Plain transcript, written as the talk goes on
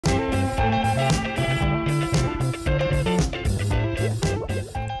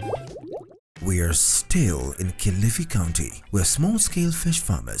We are still in Kilifi County, where small-scale fish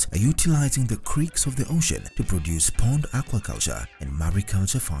farmers are utilizing the creeks of the ocean to produce pond aquaculture and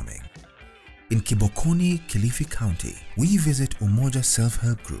mariculture farming. In Kibokoni, Kilifi County, we visit Umoja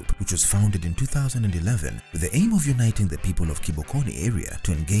Self-Help Group, which was founded in 2011 with the aim of uniting the people of Kibokoni area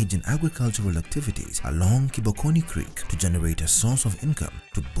to engage in agricultural activities along Kibokoni Creek to generate a source of income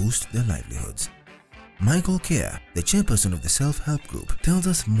to boost their livelihoods. Michael Kerr, the chairperson of the self-help group, tells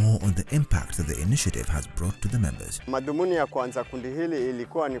us more on the impact that the initiative has brought to the members. Madhumuni ya kuanza kundi hili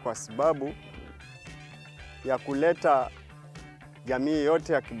ilikuwa ni kwa sababu ya kuleta jamii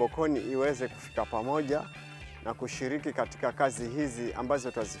yote ya Kibokoni iweze kufika pamoja na kushiriki katika kazi hizi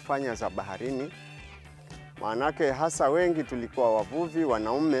ambazo twazifanya za baharini. Maanake hasa wengi tulikuwa wavuvi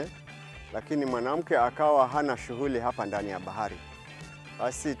wanaume, lakini mwanamke akawa hana shughuli hapa ndani ya bahari.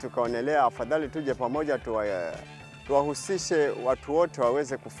 Basi tukaonelea afadhali tuje pamoja tuwahusishe watu wote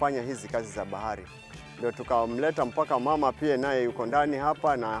waweze kufanya hizi kazi za bahari. Ndio tukamleta mpaka mama pia naye yuko ndani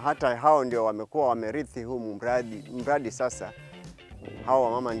hapa, na hata hao ndio wamekuwa wamerithi huu mradi sasa.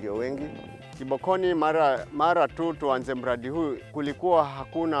 Hao mama ndio wengi. Kibokoni mara tu tuanze mradi huu kulikuwa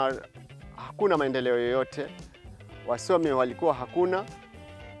hakuna maendeleo yoyote. Wasomi walikuwa hakuna.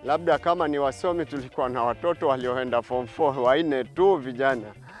 Labda kama ni wasomi tulikuwa na watoto walioenda form 4 waine tu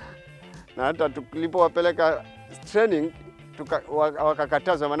vijana. Na hata tulipowapeleka training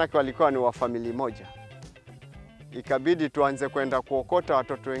wakakatazwa, manake walikuwa ni wa familia moja. Ikabidi tuanze kwenda kuokota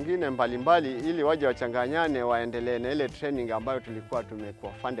watoto wengine mbalimbali ili waje wachanganyane waendelee na ile training ambayo tulikuwa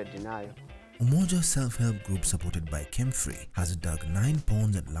tumekuwa funded nayo. Umoja Self-Help Group, supported by Chemfree, has dug 9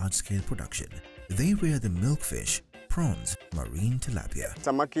 ponds at large-scale production. They rear the milkfish, prawns, marine tilapia.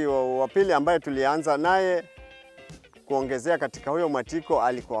 Samaki wa pili ambaye tulianza naye kuongezea katika huyo matiko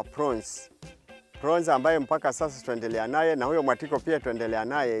alikuwa prawns. Prawns ambaye mpaka sasa tuendelea naye, na huyo matiko pia tuendelea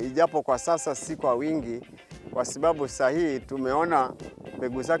naye, ijapo kwa sasa si kwa wingi, kwa sababu sahihi tumeona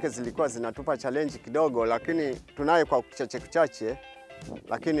mbegu zake zilikuwa zinatupa challenge kidogo, lakini tunaye kwa kuchache,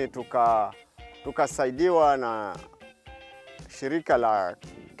 lakini tukasaidiwa na shirika la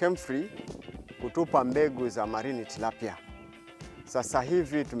Chemfree kutupa mbegu za marine tilapia. Sasa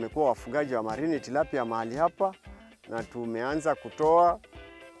hivi tumekuwa wafugaji wa marine tilapia mahali hapa, na tumeanza kutoa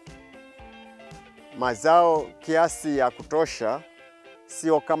mazao kiasi ya kutosha.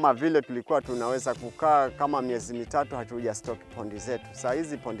 Sio kama vile tulikuwa tunaweza kukaa kama miezi mitatu hatuja stock pondi zetu. Sasa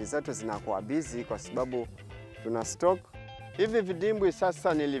hizi pondi zetu zinakuwa busy kwa sababu tuna stock. Hivi vidimbwi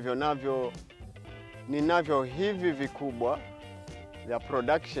sasa ninavyo hivi vikubwa ya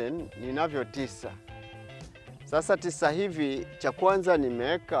production, ninavyo 9. Sasa 9 hivi, cha kwanza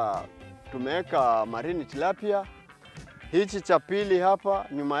tumeweka marine tilapia. Hichi cha pili hapa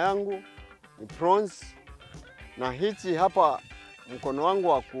nyuma yangu ni prawns, na hichi hapa mkono wangu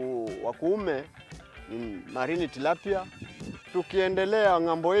wa kuume ni marine tilapia. Tukiendelea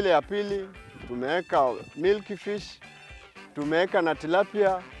ng'ambo ile ya pili tumeweka milkfish, tumeweka na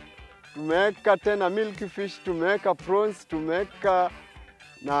tilapia, tumeweka tena milkfish, tumeweka prawns, tumeweka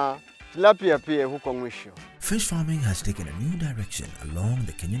na tilapia pia huko mwisho. Fish farming has taken a new direction along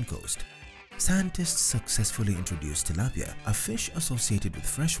the Kenyan coast. Scientists successfully introduced tilapia, a fish associated with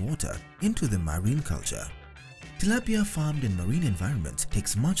fresh water, into the marine culture. Tilapia farmed in marine environments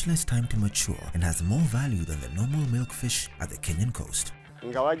takes much less time to mature and has more value than the normal milkfish at the Kenyan coast.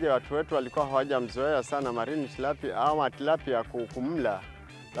 Ingawaje watu wetu walikuwa hawajamzoea sana marine tilapia ama tilapia kumla,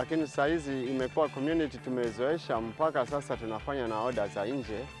 lakini saa hizi imekuwa community tumezoesha mpaka sasa tunafanya na order za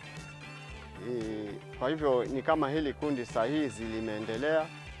nje. Kwa hivyo ni kama hili kundi saa hizi limeendelea,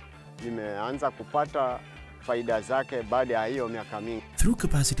 limeanza kupata faida zake baada ya hiyo miaka mingi. Through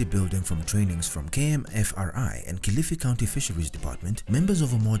capacity building from trainings from KMFRI and Kilifi County Fisheries Department, members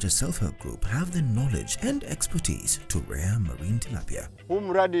of Umoja Self-Help Group have the knowledge and expertise to rear marine tilapia. Huu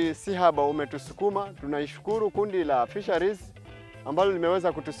mradi si haba umetusukuma. Tunaishukuru kundi la Fisheries ambalo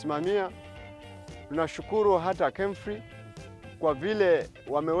limeweza kutusimamia. Tunashukuru hata Chemfree kwa vile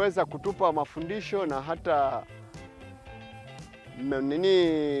wameweza kutupa mafundisho na hata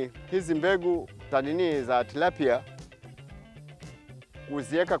hizi mbegu za tilapia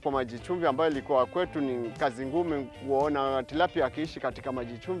kuziweka kwa maji chumvi, ambayo ilikuwa kwetu ni kazi ngumu kuona tilapia akiishi katika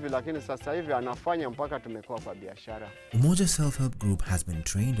maji chumvi, lakini sasa hivi anafanya mpaka tumekuwa kwa biashara. Umoja Self-Help Group has been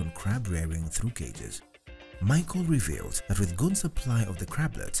trained on crab rearing through cages. Michael reveals that with good supply of the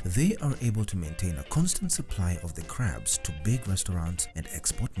crablets, they are able to maintain a constant supply of the crabs to big restaurants and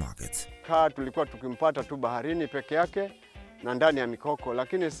export markets. Kaa tulikuwa tukimpata tu baharini peke yake na ndani ya mikoko,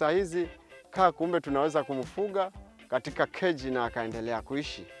 lakini saa hizi kaa kumbe tunaweza kumfuga katika keji na akaendelea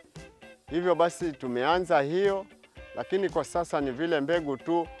kuishi. Hivyo basi tumeanza hiyo, lakini kwa sasa ni vile mbegu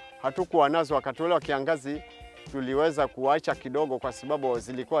tu hatukuwa nazo wakati ule wa kiangazi, tuliweza kuacha kidogo kwa sababu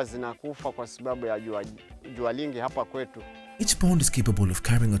zilikuwa zinakufa kwa sababu ya jua lingi hapa kwetu. Each pond is capable of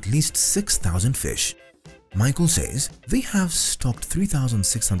carrying at least 6,000 fish. Michael says they have stocked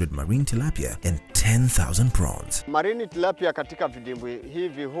 3,600 marine tilapia and 10,000 prawns. Marine tilapia katika vidimbwi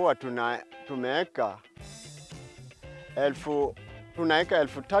hivi huwa tumeweka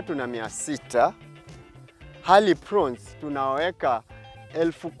 3,600. Hali prawns tunaweka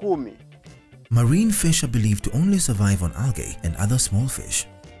 10,000. Marine fish are believed to only survive on algae and other small fish.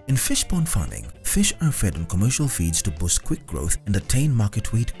 In fish pond farming, fish are fed on commercial feeds to boost quick growth and attain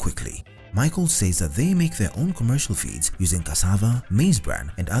market weight quickly. Michael says that they make their own commercial feeds using cassava, maize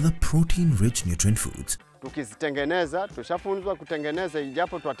bran and other protein-rich nutrient foods. Tukizitengeneza, tushafunzwa kutengeneza,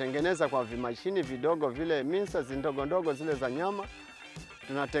 ijapo tuwatengeneza kwa vimashini vidogo vile minsa ndogo zile za nyama,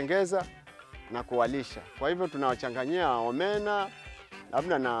 tunatengeza na kuwalisha. Kwa hivyo tunawachanganyia omena,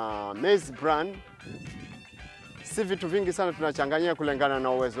 labda na maize bran. Si vitu vingi sana tunachanganyia kulingana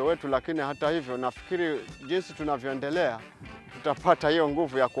na uwezo wetu, lakini hata hivyo nafikiri jinsi tunavyoendelea tutapata hiyo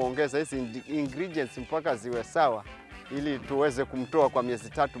nguvu ya kuongeza hizi ingredients mpaka ziwe sawa ili tuweze kumtoa kwa miezi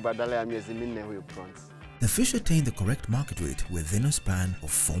 3 badala ya miezi 4 huyu prawns. The fish attain the correct market weight within a span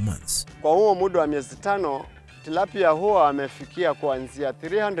of 4 months. Kwa huo muda wa miezi 5, tilapia huwa amefikia kuanzia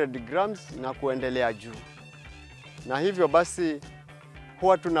 300 grams na kuendelea juu. Na hivyo basi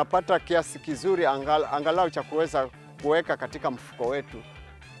huwa tunapata kiasi kizuri angalau cha kuweza kuweka katika mfuko wetu.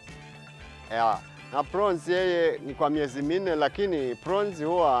 Na prawns yeye ni kwa miezi 4, lakini prawns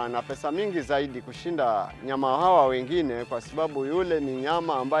huwa na pesa mingi zaidi kushinda nyama hawa wengine kwa sababu yule ni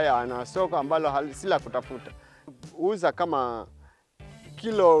nyama ambaye ana soko ambalo si la kutafuta. Uza kama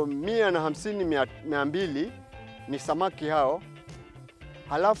kilo 150-200 ni samaki hao.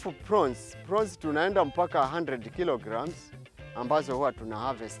 Halafu prawns tunaenda mpaka 100 kilograms ambazo huwa tuna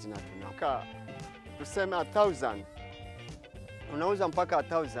harvest na tunaka tuseme 1000. Unauza mpaka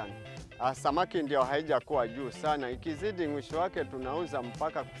 1000. Samaki ndio haijakuwa juu sana, ikizidi mwisho wake tunauza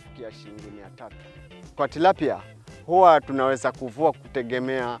mpaka kufikia shilingi 300. Kwa tilapia huwa tunaweza kuvua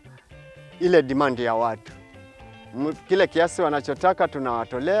kutegemea ile demand ya watu. Kile kiasi wanachotaka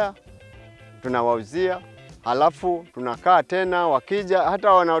tunawatolea, tunawauzia, halafu tunakaa tena, wakija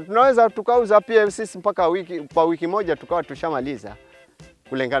hata tunaweza tukauza pia sisi mpaka wiki moja tukawa tushamaliza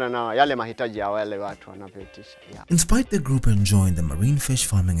kulingana na yale mahitaji ya wale watu wanavyoitisha. Despite the group enjoying the marine fish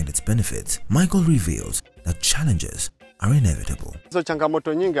farming and its benefits, Michael reveals that challenges are inevitable. Hizo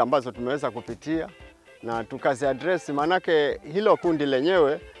changamoto nyingi ambazo tumeweza kupitia na tukazi address, manake hilo kundi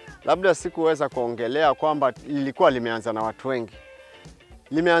lenyewe labda sikuweza kuongelea kwamba lilikuwa limeanza na watu wengi.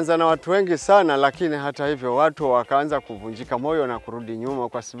 Limeanza na watu wengi sana, lakini hata hivyo watu wakaanza kuvunjika moyo na kurudi nyuma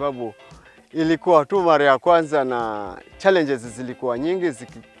kwa sababu ilikuwa tu mara ya kwanza na challenges zilikuwa nyingi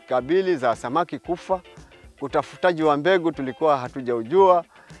zikikabili za samaki kufa. Utafutaji wa mbegu tulikuwa hatujaujua,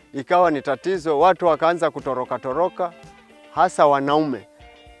 ikawa ni tatizo. Watu wakaanza kutoroka, hasa wanaume.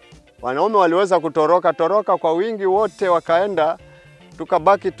 Wanaume waliweza kutoroka kwa wingi, wote wakaenda,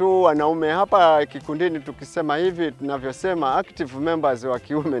 tukabaki tu wanaume. Hapa kikundini tukisema hivi tunavyosema active members wa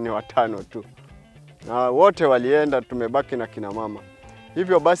kiume ni 5 tu. Na wote walienda, tumebaki na kina mama.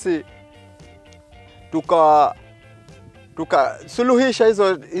 Hivyo basi tukasuluhisha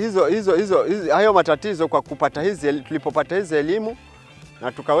hayo matatizo kwa kupata tulipopata hizi elimu,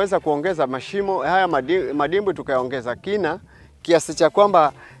 na tukaweza kuongeza mashimo haya madimbwi, tukaongeza kina kiasi cha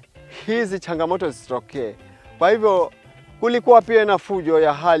kwamba hizi changamoto zisitokee. Kwa hivyo kulikuwa pia na fujo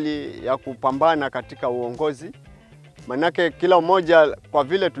ya hali ya kupambana katika uongozi, manake kila mmoja kwa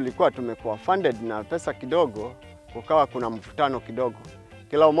vile tulikuwa tumekuwa funded na pesa kidogo, kukawa kuna mvutano kidogo.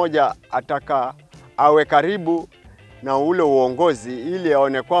 Kila mmoja ataka awe karibu na ule uongozi ili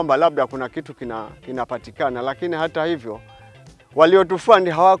aone kwamba labda kuna kitu kinapatikana, lakini hata hivyo waliotufandi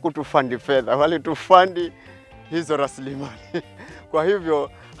hawakutufandi fedha, walitufandi hizo rasilimali. Kwa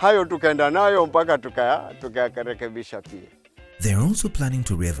hivyo hayo tukaenda nayo mpaka tukarekebisha pia. They are also planning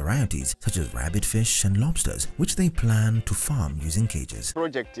to rear varieties such as rabbit fish and lobsters, which they plan to farm using cages.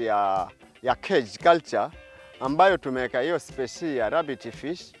 Project ya cage culture ambayo tumeweka hiyo species ya rabbit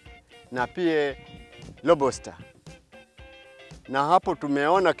fish na pia lobster. Na hapo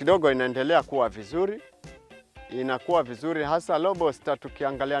tumeona kidogo inaendelea kuwa vizuri. Inakuwa vizuri hasa lobster,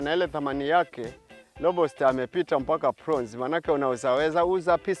 tukiangalia na ile thamani yake. Lobster amepita mpaka prawns, manake unaweza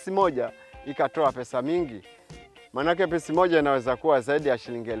uza piece moja ikatoa pesa mingi. Manake piece moja inaweza kuwa zaidi ya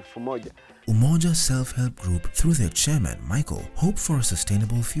shilingi 1,000. Umoja Self-Help Group, through their chairman Michael, hope for a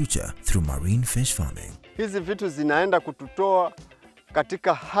sustainable future through marine fish farming. Hizi vitu zinaenda kututoa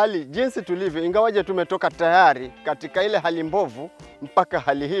katika hali jinsi tulivyo, ingawaje tumetoka tayari katika ile hali mbovu mpaka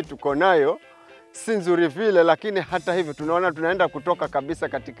hali hii tuko nayo si nzuri vile, lakini hata hivyo tunaona tunaenda kutoka kabisa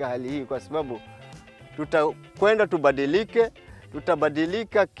katika hali hii, kwa sababu tutakwenda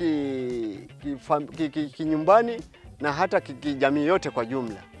tutabadilika kinyumbani na hata kijamii yote kwa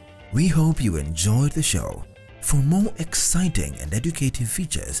jumla. We hope you enjoyed the show. For more exciting and educative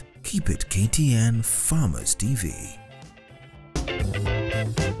features, keep it KTN Farmers TV.